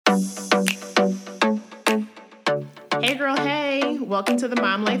Hey girl, hey, welcome to the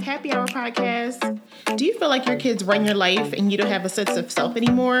Mom Life Happy Hour podcast. Do you feel like your kids run your life and you don't have a sense of self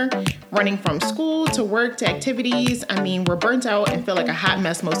anymore? Running from school to work to activities, we're burnt out and feel like a hot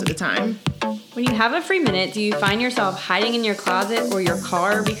mess most of the time. When you have a free minute, do you find yourself hiding in your closet or your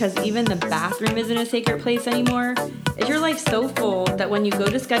car because even the bathroom isn't a sacred place anymore? Is your life so full that when you go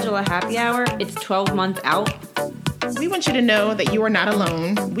to schedule a happy hour, it's 12 months out? We want you to know that you are not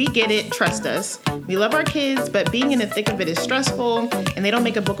alone. We get it, trust us. We love our kids, but being in the thick of it is stressful, and they don't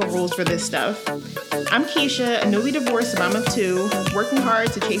make a book of rules for this stuff. I'm Keisha, a newly divorced mom of two, working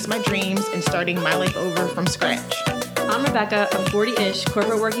hard to chase my dreams and starting my life over from scratch. I'm Rebecca, a 40-ish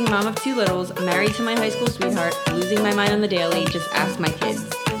corporate working mom of two littles, married to my high school sweetheart, losing my mind on the daily, just ask my kids.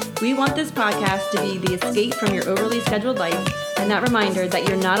 We want this podcast to be the escape from your overly scheduled life and that reminder that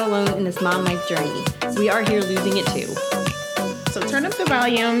you're not alone in this mom life journey. We are here losing it too. So turn up the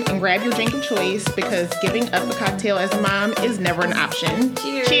volume and grab your drink of choice because giving up a cocktail as a mom is never an option.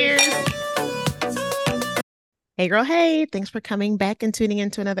 Cheers. Cheers. Hey girl, hey, thanks for coming back and tuning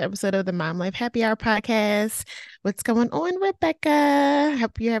into another episode of the Mom Life Happy Hour podcast. What's going on, Rebecca?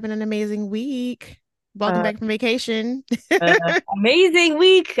 Hope you're having an amazing week. Welcome back from vacation. Amazing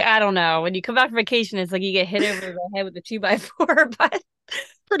week. I don't know. When you come back from vacation, it's like you get hit over the head with a 2x4, but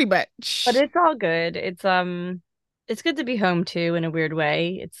pretty much. But it's all good. It's good to be home too in a weird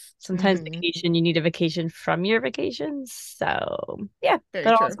way. It's sometimes vacation, you need a vacation from your vacations. So yeah, very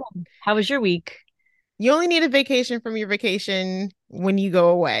true. How was your week? You only need a vacation from your vacation when you go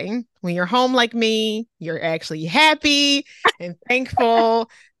away. When you're home like me, you're actually happy and thankful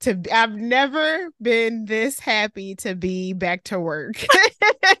I've never been this happy to be back to work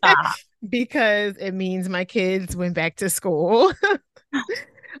because it means my kids went back to school.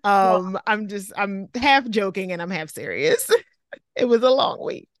 I'm half joking and I'm half serious. It was a long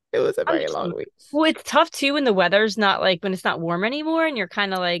week. It was a very long week. Well, it's tough too when the weather's not like when it's not warm anymore and you're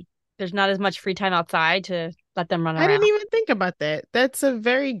kind of like there's not as much free time outside to let them run around. I didn't even think about that. That's a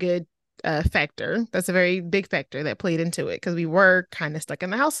very good factor. That's a very big factor that played into it because we were kind of stuck in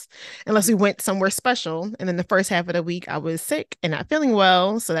the house unless we went somewhere special. And then the first half of the week I was sick and not feeling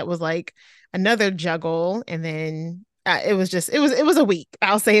well. So that was like another juggle. And then it was a week.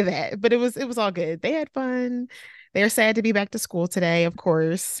 I'll say that. But it was all good. They had fun. They're sad to be back to school today, of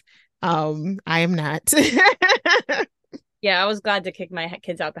course. I am not. Yeah, I was glad to kick my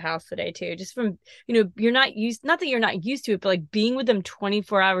kids out the house today too. Just from, you're not that you're not used to it, but like being with them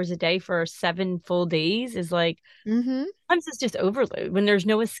 24 hours a day for 7 full days is like, sometimes it's just overload when there's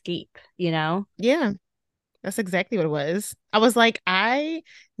no escape, Yeah. That's exactly what it was. I was like, I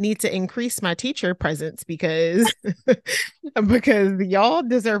need to increase my teacher presence because y'all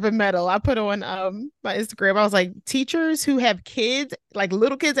deserve a medal. I put on my Instagram. I was like, teachers who have kids, like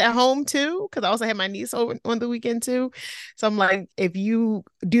little kids at home too, because I also had my niece over on the weekend too. So I'm like, if you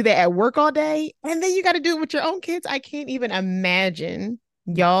do that at work all day and then you got to do it with your own kids, I can't even imagine.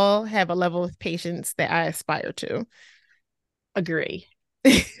 Y'all have a level of patience that I aspire to. Agree.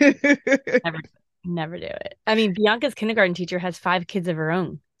 Never do it. Bianca's kindergarten teacher has 5 kids of her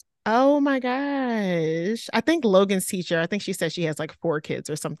own. Oh my gosh. I think Logan's teacher, I think she said she has like 4 kids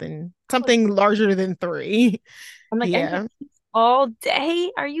or something larger than 3. I'm like, yeah. All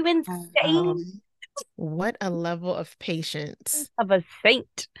day? Are you insane? What a level of patience. Of a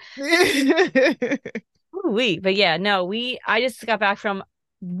saint. But yeah, no, I just got back from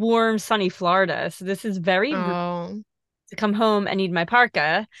warm, sunny Florida. So this is very to come home and need my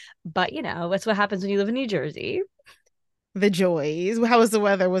parka, but that's what happens when you live in New Jersey. The joys. How was the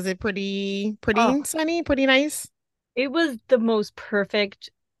weather? Was it pretty sunny, pretty nice? It was the most perfect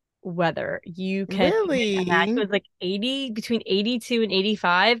weather you can imagine. It was like between 82 and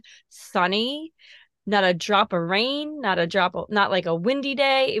 85, sunny, not a drop of rain, not like a windy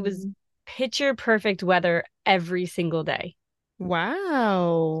day. It was picture perfect weather every single day.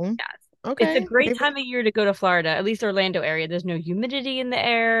 Wow. Yes. Okay. It's a great time of year to go to Florida, at least Orlando area. There's no humidity in the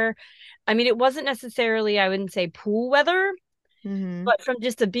air. It wasn't necessarily, I wouldn't say pool weather, but from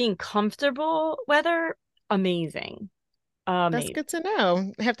just being comfortable weather, amazing. That's good to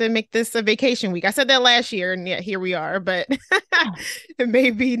know. I have to make this a vacation week. I said that last year and yet here we are, but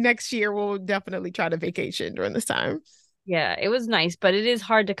maybe next year we'll definitely try to vacation during this time. Yeah, it was nice, but it is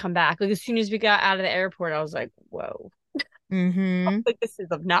hard to come back. Like as soon as we got out of the airport, I was like, whoa. Like this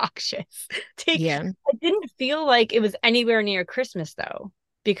is obnoxious. I didn't feel like it was anywhere near Christmas though,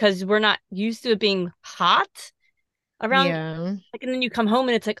 because we're not used to it being hot around. Yeah. Like, and then you come home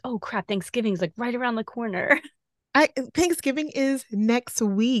and it's like, oh crap, Thanksgiving's like right around the corner. Thanksgiving is next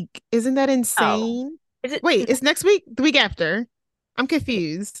week. Isn't that insane? Is it? Wait, it's next week? The week after? I'm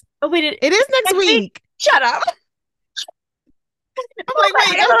confused. Oh wait, It is next next week? week. Shut up. I'm Oh like, my,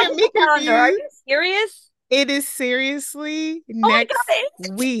 wait, I don't gotta get look at me the calendar. Are confused. you serious? It is seriously Oh my God,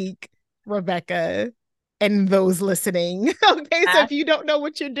 next week, Rebecca, and those listening. Okay, so if you don't know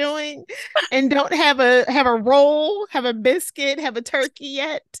what you're doing and don't have a roll, have a biscuit, have a turkey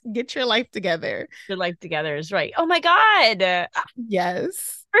yet, get your life together. your life together is right. Oh my God.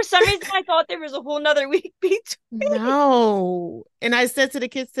 Yes. For some reason, I thought there was a whole nother week between. No. And I said to the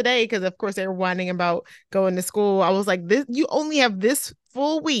kids today, because of course they were whining about going to school. I was like, this you only have this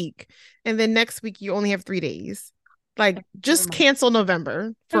full week, and then next week you only have 3 days. Like, Oh just my. cancel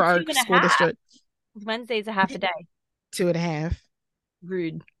November So for our two and a school half. district. Wednesday's a half a day. 2.5.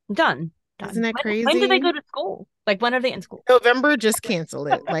 Rude. Done. Isn't Done. that When do they crazy? go to school? Like when are they in school? November, just cancel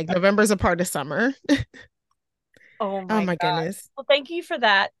it. Like, November's a part of summer. Oh Oh my my God. goodness. Well, thank you for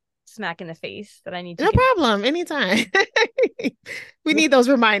that smack in the face that I need to No get. problem. Anytime. We need those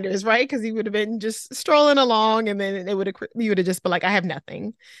reminders, right? Because you would have been just strolling along and then it would have you would have just been like, I have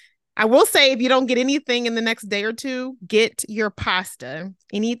nothing. I will say, if you don't get anything in the next day or two, get your pasta.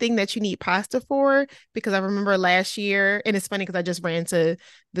 Anything that you need pasta for, because I remember last year, and it's funny because I just ran to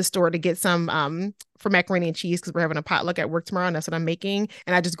the store to get some for macaroni and cheese because we're having a potluck at work tomorrow, and that's what I'm making.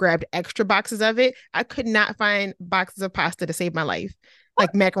 And I just grabbed extra boxes of it. I could not find boxes of pasta to save my life,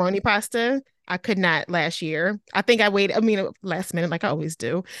 like macaroni pasta. I could not last year. I think I waited, I mean, last minute, like I always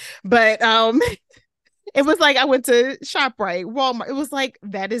do. But it was like I went to ShopRite, Walmart. It was like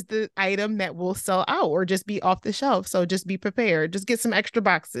that is the item that will sell out or just be off the shelf. So just be prepared. Just get some extra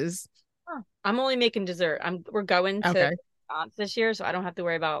boxes. Huh. I'm only making dessert. We're going to Okay. aunts this year, so I don't have to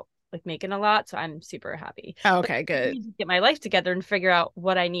worry about like making a lot. So I'm super happy. But Okay, I good. need to get my life together and figure out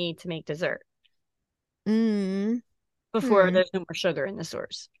what I need to make dessert Mm, before hmm. there's no more sugar in the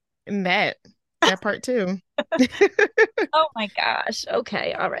stores. And that part too. Oh my gosh.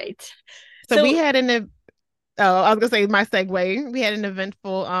 Okay. All right. So we So had I was gonna say my segue. We had an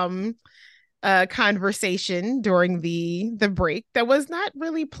eventful conversation during the break that was not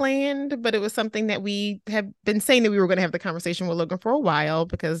really planned, but it was something that we have been saying that we were going to have the conversation with Logan for a while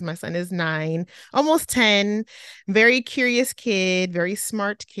because my son is 9, almost 10, very curious kid, very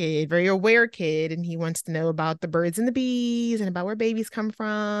smart kid, very aware kid, and he wants to know about the birds and the bees and about where babies come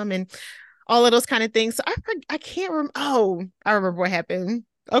from and all of those kind of things. So I can't remember. Oh, I remember what happened.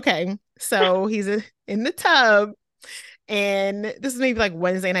 Okay, so he's in the tub and this is maybe like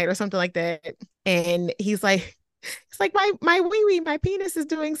Wednesday night or something like that. And he's like, it's like my wee wee, my penis is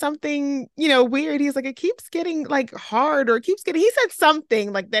doing something, weird. He's like, it keeps getting like hard or it keeps getting. He said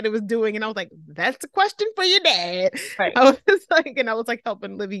something like that it was doing, and I was like, that's a question for your dad. right. I was like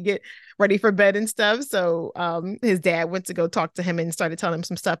helping Livy get ready for bed and stuff. So his dad went to go talk to him and started telling him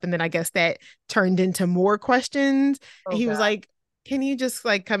some stuff, and then I guess that turned into more questions. And Oh he was God. like, can you just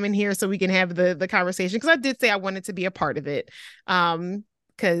like come in here so we can have the conversation? Because I did say I wanted to be a part of it.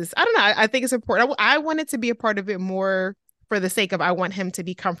 Because I don't know, I think it's important. I wanted to be a part of it more for the sake of I want him to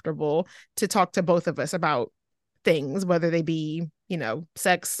be comfortable to talk to both of us about things, whether they be,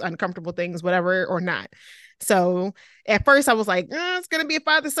 sex, uncomfortable things, whatever, or not. So at first I was like, it's going to be a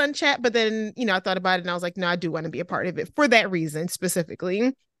father son chat. But then, I thought about it and I was like, no, I do want to be a part of it for that reason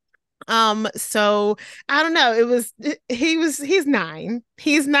specifically. So I don't know. He's 9.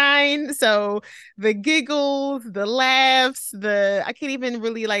 He's 9. So the giggles, the laughs, I can't even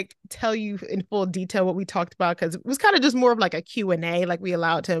really like tell you in full detail what we talked about because it was kind of just more of like a Q&A. Like we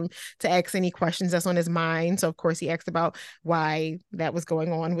allowed him to ask any questions that's on his mind. So of course he asked about why that was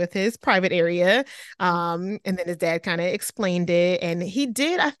going on with his private area. And then his dad kind of explained it. And he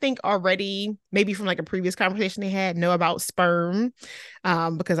did, I think, already, maybe from like a previous conversation they had, know about sperm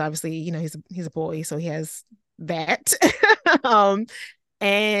because obviously, he's a boy, so he has that. um,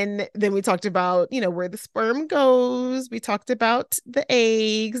 and then we talked about, where the sperm goes. We talked about the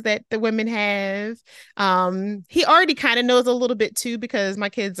eggs that the women have. He already kind of knows a little bit too, because my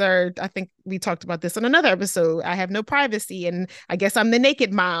kids I think we talked about this on another episode. I have no privacy, and I guess I'm the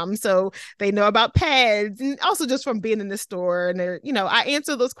naked mom. So they know about pads, and also just from being in the store. And I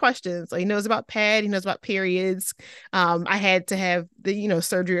answer those questions. So he knows about pad, he knows about periods. I had to have the,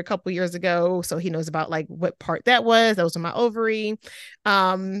 surgery a couple years ago. So he knows about like what part that was. That was in my ovary.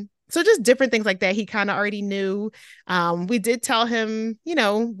 So just different things like that. He kind of already knew. We did tell him,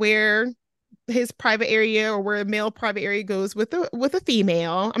 where his private area or where a male private area goes with a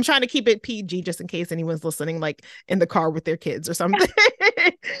female. I'm trying to keep it PG just in case anyone's listening, like in the car with their kids or something.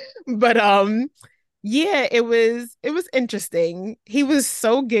 But yeah, it was interesting. He was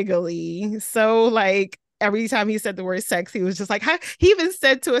so giggly, so like every time he said the word sex, he was just like, how, he even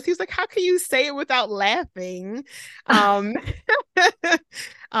said to us, he was like, how can you say it without laughing? Um,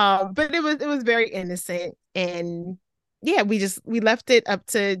 but it was very innocent. And yeah, we left it up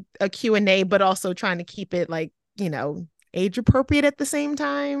to a Q&A, but also trying to keep it like, age appropriate at the same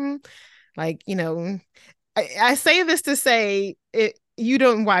time. Like, I say this to say it, you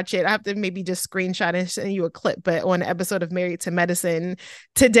don't watch it. I have to maybe just screenshot and send you a clip. But on an episode of Married to Medicine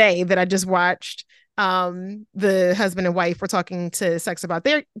today that I just watched, the husband and wife were talking to sex about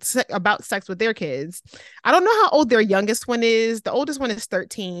sex with their kids. I don't know how old their youngest one is. The oldest one is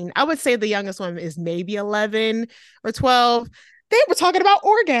 13. I would say the youngest one is maybe 11 or 12. They were talking about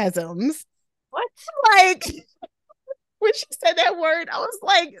orgasms. What? Like, when she said that word, I was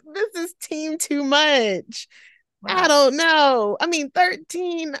like, this is team too much. I Wow. don't know. I mean,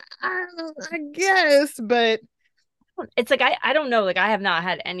 13, I guess, but It's like I don't know. Like I have not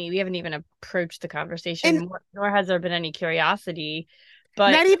had any. We haven't even approached the and conversation, nor has there been any curiosity.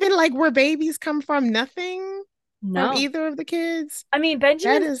 But not even like where babies come from, nothing from no, either of the kids. I mean, That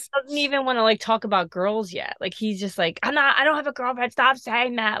Benjamin is doesn't even want to like talk about girls yet. Like he's just like, I don't have a girlfriend. Stop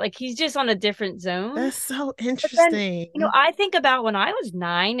saying that. Like he's just on a different zone. that's so But then, interesting. I think about when I was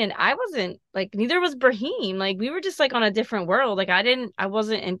 9 and I wasn't like, neither was Brahim. Like we were just like on a different world. Like I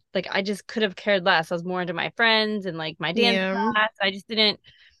wasn't in, like, I just could have cared less. I was more into my friends and like my dance Yeah. class. I just didn't,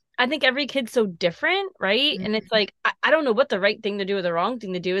 I think every kid's so different, right? And it's Mhm. like, I don't know what the right thing to do or the wrong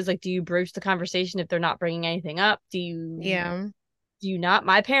thing to do is. Like, do you broach the conversation if they're not bringing anything up? Yeah. Do you not?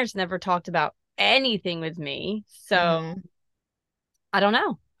 My parents never talked about anything with me. So Hmm. I don't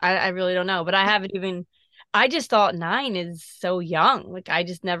know. I really don't know. But I haven't even, I just thought 9 is so young. Like I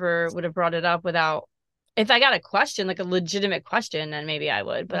just never would have brought it up without, if I got a question, like a legitimate question, then maybe I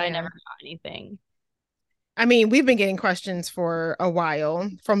would, but I never Yeah. got anything. I mean, we've been getting questions for a while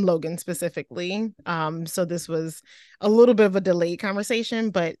from Logan specifically. So this was a little bit of a delayed conversation,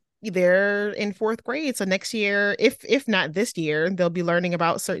 but they're in fourth grade. So next year, if not this year, they'll be learning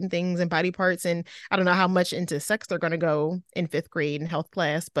about certain things and body parts. And I don't know how much into sex they're going to go in fifth grade in health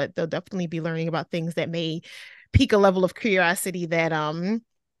class, but they'll definitely be learning about things that may pique a level of curiosity that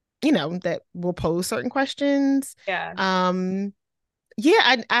that will pose certain questions. Yeah. Um,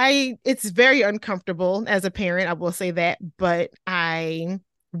 yeah, it's very uncomfortable as a parent, I will say that, but I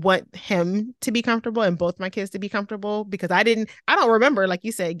want him to be comfortable and both my kids to be comfortable because I don't remember, like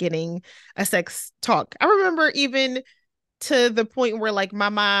you said, getting a sex talk. I remember even to the point where like my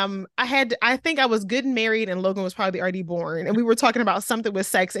mom, I think I was good and married and Logan was probably already born and we were talking about something with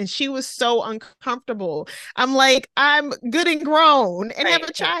sex and she was so uncomfortable. I'm like, I'm good and grown and have Right.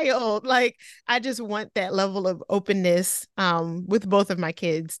 a Right. child. Like I just want that level of openness with both of my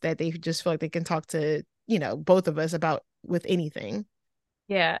kids that they just feel like they can talk to, both of us about with anything.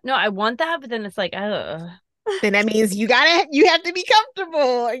 Yeah. No, I want that, but then it's like, Then that means you have to be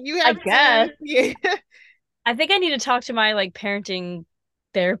comfortable. You I have guess. to yeah. I think I need to talk to my like parenting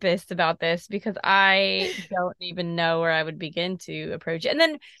therapist about this because I don't even know where I would begin to approach it. And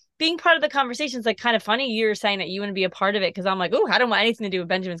then being part of the conversation is like kind of funny. You're saying that you want to be a part of it because I'm like, oh, I don't want anything to do with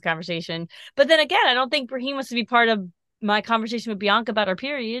Benjamin's conversation. But then again, I don't think Raheem wants to be part of my conversation with Bianca about our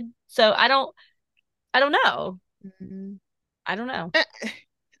period. So I don't know. Mhm. I don't know. Eh,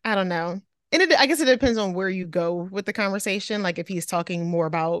 I don't know. And I guess it depends on where you go with the conversation. Like if he's talking more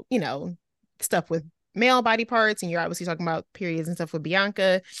about, stuff with male body parts and you're obviously talking about periods and stuff with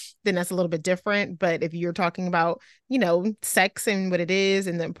Bianca, then that's a little bit different. But if you're talking about, sex and what it is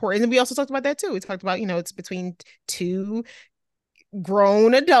and the importance, and we also talked about that too. We talked about, it's between two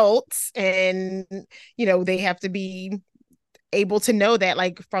grown adults and, they have to be able to know that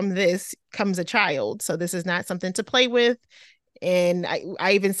like from this comes a child. So this is not something to play with. And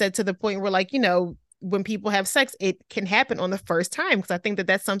I even said to the point where, like, when people have sex, it can happen on the first time. Because I think that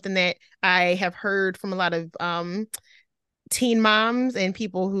that's something that I have heard from a lot of teen moms and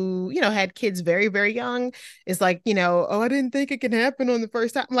people who, had kids very, very young. Is like, oh, I didn't think it can happen on the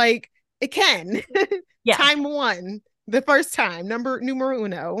first time. Like, it can. Yes. Time one, the first time, numero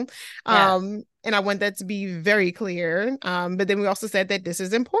uno. Yeah. And I want that to be very clear. But then we also said that this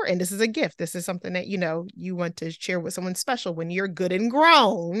is important. This is a gift. This is something that, you want to share with someone special when you're good and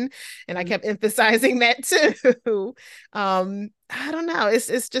grown. And I Mm. kept emphasizing that too. I don't know.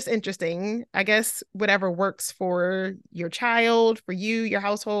 It's just interesting. I guess whatever works for your child, for you, your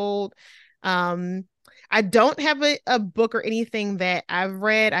household. Um, I don't have a book or anything that I've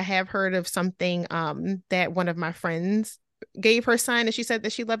read. I have heard of something that one of my friends gave her son and she said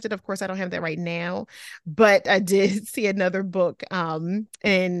that she loved it. Of course, I don't have that right now, but I did see another book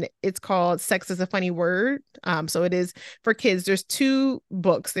and it's called Sex is a Funny Word. So it is for kids. There's two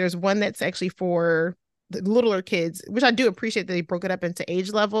books. There's one that's actually for the littler kids, which I do appreciate that they broke it up into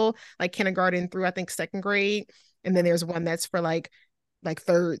age level, like kindergarten through I think second grade, and then there's one that's for like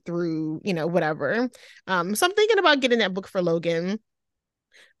third through whatever. So I'm thinking about getting that book for Logan.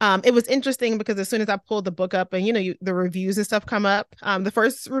 It was interesting because as soon as I pulled the book up and the reviews and stuff come up, the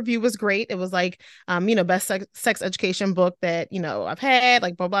first review was great. It was like best sex education book that I've had,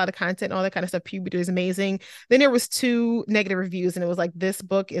 like blah blah, the content, all that kind of stuff. Puberty is amazing. Then there was two negative reviews, and it was like this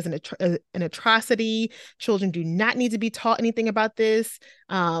book is an atrocity. Children do not need to be taught anything about this.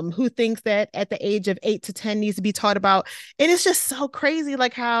 Who thinks that at the age of 8 to 10 needs to be taught about? And it's just so crazy,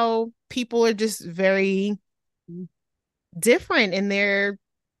 like how people are just very different in their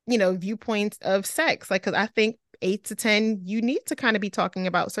viewpoints of sex. Like, because I think 8 to 10, you need to kind of be talking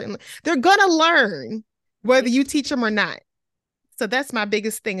about certain, they're gonna learn whether you teach them or not. So that's my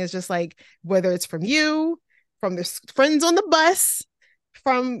biggest thing, is just like, whether it's from you, from their friends on the bus,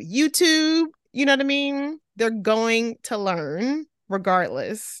 from YouTube, you know what I mean, they're going to learn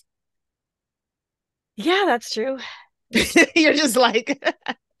regardless. Yeah, that's true. You're just like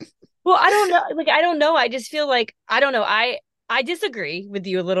Well, I don't know. Like, I don't know. I just feel like I don't know. I disagree with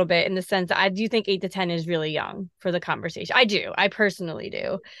you a little bit in the sense that I do think 8 to 10 is really young for the conversation. I do. I personally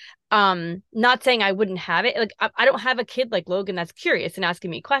do. Not saying I wouldn't have it. Like, I don't have a kid like Logan that's curious and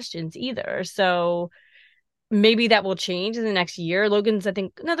asking me questions either. So maybe that will change in the next year. Logan's, I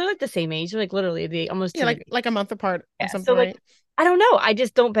think, no, they're like the same age. They're like literally they almost yeah, turn. like a month apart or Yeah. something, So like, right? I don't know. I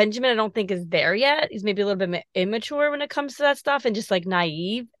just don't. Benjamin, I don't think is there yet. He's maybe a little bit immature when it comes to that stuff and just like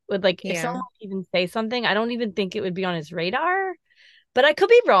naive. With like, if Yeah. someone even say something, I don't even think it would be on his radar. But I could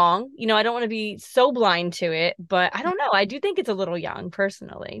be wrong. I don't want to be so blind to it, but I don't know. I do think it's a little young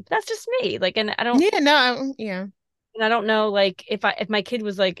personally. That's just me. Like, Yeah, no, yeah. and I don't know, like, if my kid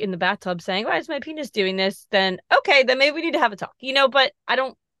was like in the bathtub saying, "Why is my penis doing this?" Then okay, then maybe we need to have a talk. But I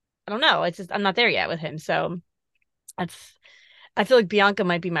don't know. It's just I'm not there yet with him. So that's I feel like Bianca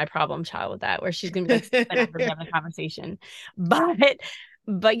might be my problem child with that, where she's gonna be like over me having a conversation. But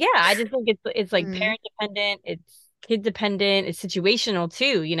but yeah, I just think it's like Mm, parent dependent, it's kid dependent, it's situational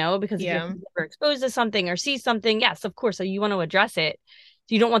too, because if your yeah. kid's ever exposed to something or sees something, yes, of course, so you want to address it.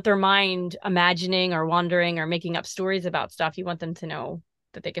 So you don't want their mind imagining or wandering or making up stories about stuff. You want them to know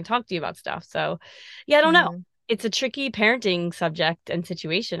that they can talk to you about stuff. So yeah, I don't know. Mm. It's a tricky parenting subject and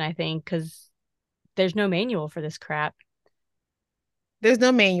situation, I think, because there's no manual for this crap. There's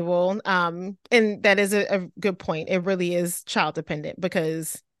no manual. And that is a good point. It really is child dependent,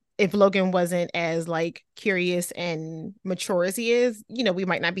 because if Logan wasn't as like curious and mature as he is, we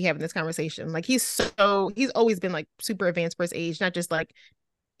might not be having this conversation. Like he's always been like super advanced for his age, not just like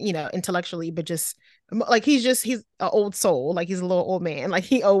intellectually, but just like he's an old soul. Like he's a little old man. Like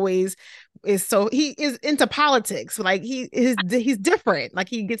he always is. So he is into politics. Like he's different. Like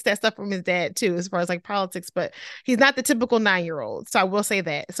he gets that stuff from his dad too, as far as like politics, but he's not the typical 9-year-old. So I will say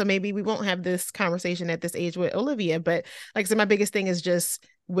that. So maybe we won't have this conversation at this age with Olivia, but like I said, my biggest thing is just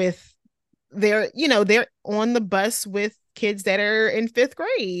with they're on the bus with kids that are in fifth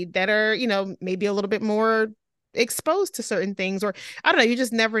grade that are, maybe a little bit more exposed to certain things, or I don't know, you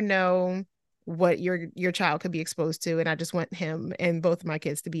just never know what your child could be exposed to. And I just want him and both of my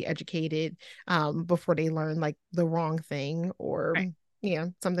kids to be educated before they learn like the wrong thing, or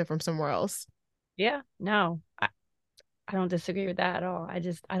Right. something from somewhere else. Yeah, no, I don't disagree with that at all.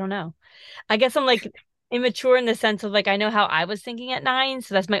 I don't know. I guess I'm like immature in the sense of like I know how I was thinking at 9,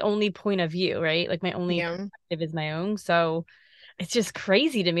 so that's my only point of view, right? Like my only Yeah. perspective is my own. So it's just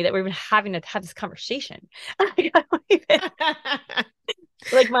crazy to me that we're even having to have this conversation. I don't even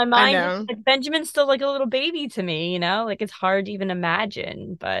like my I mind is know. like Benjamin's still like a little baby to me. Like it's hard to even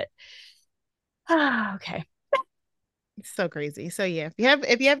imagine, but okay. It's so crazy. So yeah,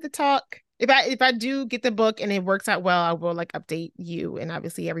 if you have the talk, if I do get the book and it works out well, I will like update you and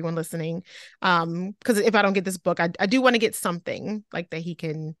obviously everyone listening. Because if I don't get this book, I do want to get something like that he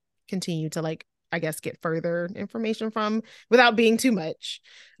can continue to like, I guess, get further information from without being too much.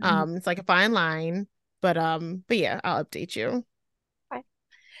 Mhm. It's like a fine line, but yeah, I'll update you. Okay.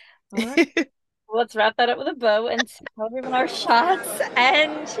 All right. Well, let's wrap that up with a bow and tell everyone our shots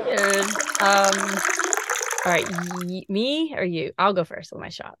and cheers. All right, me or you? I'll go first with my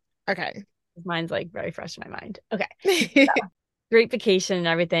shot. Okay. Mine's like very fresh in my mind. Okay. Great vacation and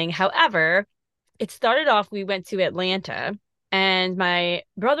everything. However, it started off, we went to Atlanta and my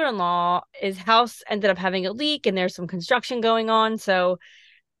brother-in-law, his house ended up having a leak and there's some construction going on. So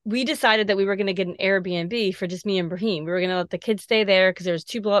we decided that we were going to get an Airbnb for just me and Brahim. We were going to let the kids stay there because there was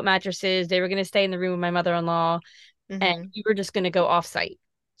 2 blow-up mattresses. They were going to stay in the room with my mother-in-law and Hmm. we were just going to go off-site.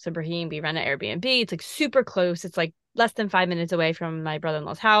 So Brahim, we rent an Airbnb. It's like super close. It's like less than 5 minutes away from my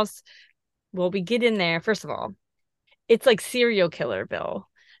brother-in-law's house. Well, we get in there. First of all, it's like serial killerville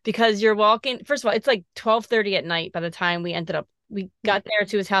because you're walking. First of all, it's like 12:30 at night by the time we got there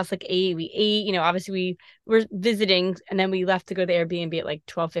to his house like 8. We ate, obviously we were visiting and then we left to go to the Airbnb at like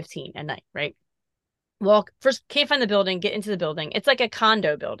 12:15 at night, right? Walk first, can't find the building, get into the building. It's like a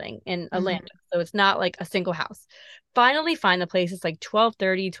condo building in Atlanta. Mm-hmm. So it's not like a single house. Finally find the place. It's like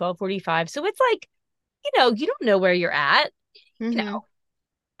 12:30, 12:45. So it's like, you don't know where you're at, you know. Mm-hmm.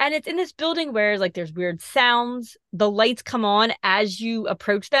 And it's in this building where like there's weird sounds. The lights come on as you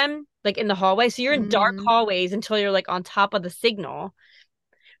approach them, like in the hallway. So you're in dark Mm-hmm. hallways until you're like on top of the signal.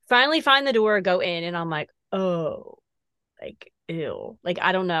 Finally find the door, go in, and I'm like, oh, like ew. Like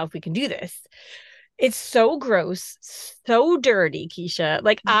I don't know if we can do this. It's so gross, so dirty, Keisha.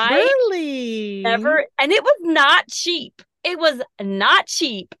 Like I Really? never, and it was not cheap. It was not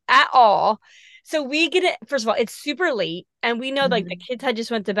cheap at all. So we get it. First of all, it's super late, and we know like the Mm-hmm. kids had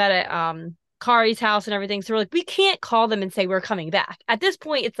just went to bed at Kari's house and everything. So we're like, we can't call them and say we're coming back. At this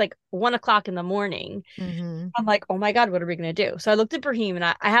point, it's like 1 o'clock in the morning. Mm-hmm. I'm like, oh my God, what are we gonna do? So I looked at Brahim and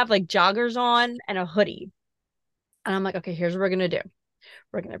I have like joggers on and a hoodie. And I'm like, okay, here's what we're gonna do.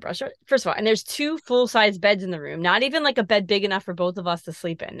 We're gonna brush our first of all, and there's two full-size beds in the room, not even like a bed big enough for both of us to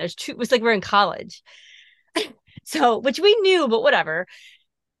sleep in. There's two, it was like we're in college. So, which we knew, but whatever.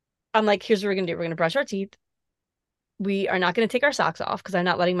 I'm like, here's what we're gonna do. We're gonna brush our teeth. We are not gonna take our socks off because I'm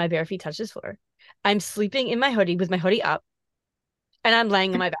not letting my bare feet touch this floor. I'm sleeping in my hoodie with my hoodie up, and I'm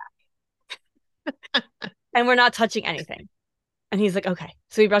laying on my back, and we're not touching anything. And he's like, okay.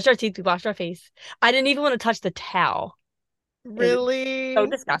 So we brushed our teeth, we washed our face. I didn't even want to touch the towel. It was so Really?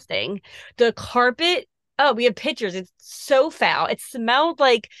 disgusting. The carpet, oh, we have pictures. It's so foul. It smelled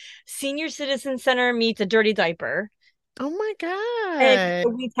like senior citizen center meets a dirty diaper. Oh my And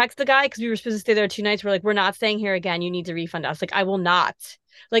God. we text the guy because we were supposed to stay there 2 nights. We're like, we're not staying here again. You need to refund us. Like, I will not.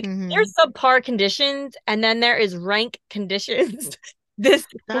 Like, Mm-hmm. there's subpar conditions, and then there is rank conditions. This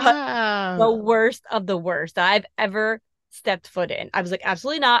was the Stop. worst of the worst that I've ever stepped foot in. I was like,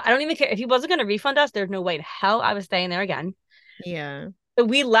 absolutely not. I don't even care. If he wasn't going to refund us, there's no way in hell I was staying there again. Yeah. So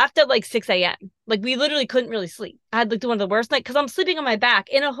we left at like 6 a.m. Like we literally couldn't really sleep. I had like one of the worst nights because I'm sleeping on my back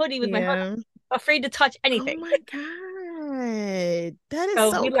in a hoodie with my hood Yeah. up, afraid to touch Oh anything. my God. That is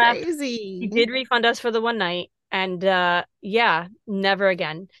So we so left. crazy. He did refund us for the one night. And yeah, never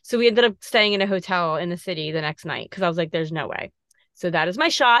again. So we ended up staying in a hotel in the city the next night because I was like, there's no way. So that is my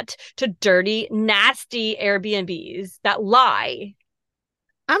shot to dirty, nasty Airbnbs that lie.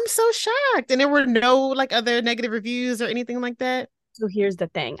 I'm so shocked. And there were no like other negative reviews or anything like that. So here's the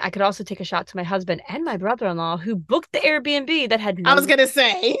thing. I could also take a shot to my husband and my brother-in-law who booked the Airbnb that I was gonna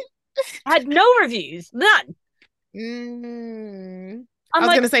say. had no reviews. None. I I'm was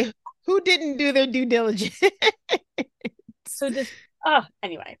like, gonna say who didn't do their due diligence. so this oh,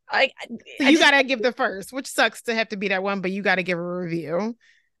 anyway. So I you just gotta give the first, which sucks to have to be that one, but you gotta give a review.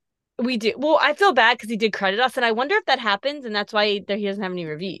 we do. Well, I feel bad because he did credit us, and I wonder if that happens, and that's why he doesn't have any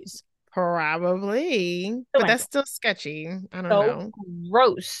reviews. Probably, So but that's anyway, still sketchy. I don't so know.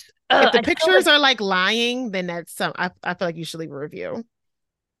 gross. If the I feel like pictures are like lying, then that's some. I feel like you should leave a review.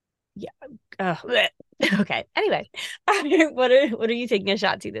 yeah. Okay. Anyway, what are you taking a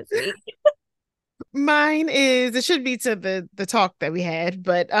shot to this week? Mine is it should be to the talk that we had,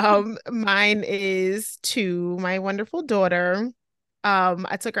 but mine is to my wonderful daughter.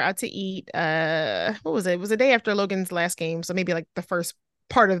 I took her out to eat what was it? It was the day after Logan's last game, so maybe like the first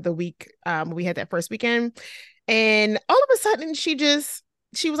part of the week. We had that first weekend. And all of a sudden she was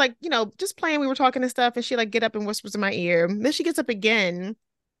like, just playing, we were talking and stuff, and she like get up and whispers in my ear. Then she gets up again,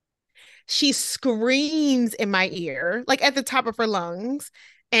 she screams in my ear, like at the top of her lungs.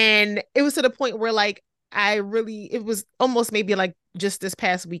 And it was to the point where like it was almost maybe like just this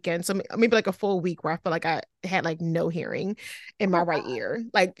past weekend. So maybe like a full week where I feel like I had like no hearing in Oh my my right God. ear.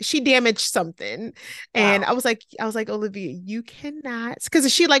 Like she damaged something. And Wow. I was like, Olivia, you cannot,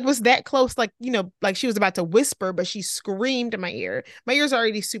 because she like was that close, like, like she was about to whisper, but she screamed in my ear. My ears are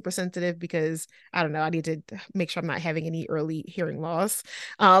already super sensitive because I don't know, I need to make sure I'm not having any early hearing loss.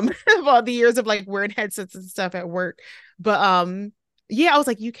 Of all the years of like wearing headsets and stuff at work. But yeah, I was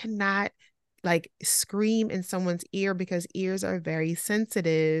like, you cannot like scream in someone's ear because ears are very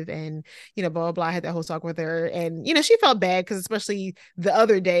sensitive, and blah blah blah. I had that whole talk with her, and she felt bad because especially the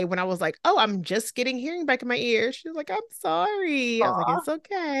other day when I was like, oh, I'm just getting hearing back in my ear, she was like, I'm sorry. I was like, Aw. it's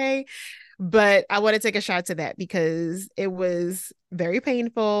okay. But I want to take a shot to that because it was very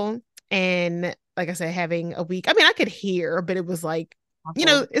painful. And like I said, having a week, I mean, I could hear, but it was like,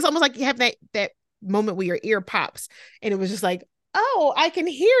 Awful. it's almost like you have that moment where your ear pops, and it was just like, oh, I can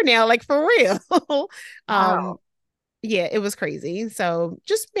hear now, like for real. um, Wow. Yeah, it was crazy. So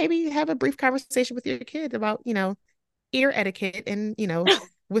just maybe have a brief conversation with your kid about, ear etiquette and,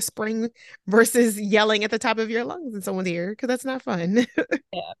 whispering versus yelling at the top of your lungs in someone's ear, because that's not fun.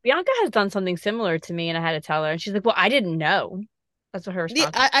 Yeah. Bianca has done something similar to me and I had to tell her. And she's like, well, I didn't know. That's what her Yeah,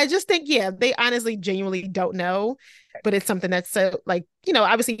 response I just think, yeah, they honestly genuinely don't know, but it's something that's so like,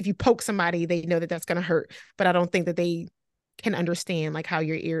 obviously if you poke somebody, they know that that's going to hurt, but I don't think that they can understand like how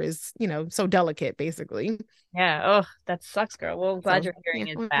your ear is, so delicate basically. Yeah. Oh, that sucks, girl. Well, I'm glad So your yeah, hearing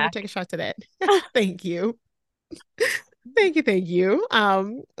is I want to back. take a shot to that. Thank you. Thank you. Thank you.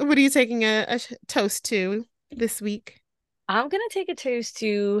 What are you taking a toast to this week? I'm gonna take a toast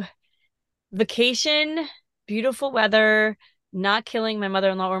to vacation, beautiful weather, not killing my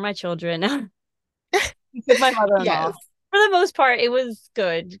mother-in-law or my children. With my mother-in-law. Yes, For the most part, it was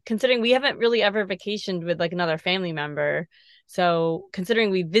good, considering we haven't really ever vacationed with like another family member. So,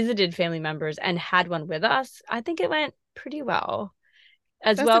 considering we visited family members and had one with us, I think it went pretty well.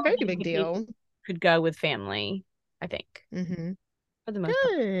 As that's well a very as big vacation deal. could go with family, I think, Hmm. for the most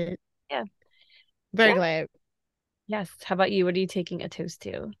part. Good. Yeah. Very Yeah. glad. Yes. How about you? What are you taking a toast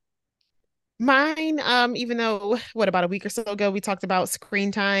to? Mine, even though what about a week or so ago we talked about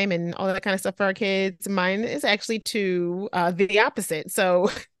screen time and all that kind of stuff for our kids, mine is actually to the opposite. So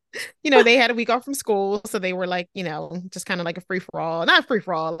they had a week off from school, so they were like, just kind of like a free for all. Not free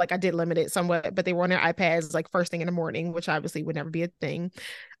for all, like I did limit it somewhat, but they were on their iPads like first thing in the morning, which obviously would never be a thing.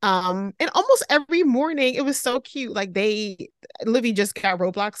 And almost every morning it was so cute. Like Livy just got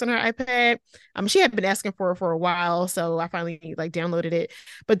Roblox on her iPad. She had been asking for a while, so I finally like downloaded it.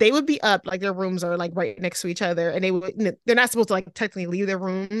 But they would be up, like their rooms are like right next to each other, and they're not supposed to like technically leave their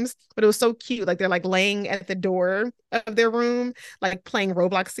rooms, but it was so cute. Like they're like laying at the door of their room, like playing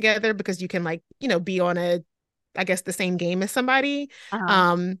Roblox together because you can like, be on I guess the same game as somebody. Uh-huh.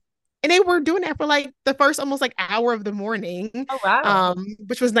 Um, and they were doing that for like the first almost like hour of the morning, Oh, wow.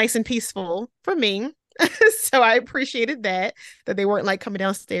 which was nice and peaceful for me. So I appreciated that they weren't like coming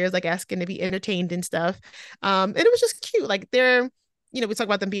downstairs like asking to be entertained and stuff. And it was just cute. Like we talk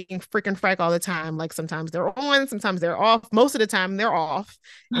about them being freaking frack all the time. Like sometimes they're on, sometimes they're off. Most of the time they're off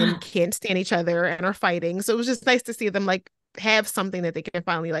and can't stand each other and are fighting. So it was just nice to see them like have something that they can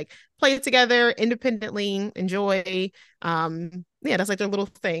finally like play together independently, enjoy. Yeah, that's like their little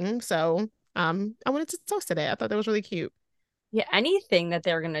thing. So I wanted to toast to that. I thought that was really cute. Yeah, anything that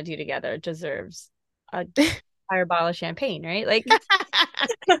they're gonna do together deserves a higher bottle of champagne, right? Like,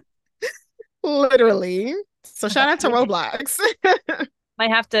 Literally. So shout that's out to amazing. Roblox. Might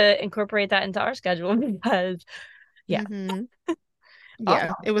have to incorporate that into our schedule because, yeah. Hmm. Yeah,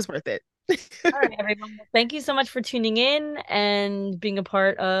 Awesome. it was worth it. All right, everyone. Well, thank you so much for tuning in and being a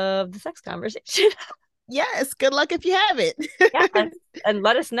part of the sex conversation. Yes, good luck if you have Yeah, it. and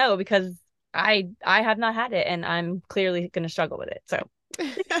let us know because I have not had it and I'm clearly going to struggle with it. So,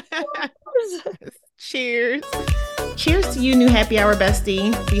 Cheers. Cheers to you, new happy hour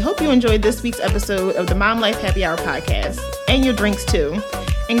bestie. We hope you enjoyed this week's episode of the Mom Life Happy Hour podcast and your drinks too.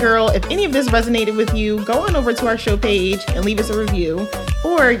 And girl, if any of this resonated with you, go on over to our show page and leave us a review,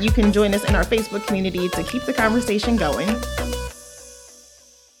 or you can join us in our Facebook community to keep the conversation going.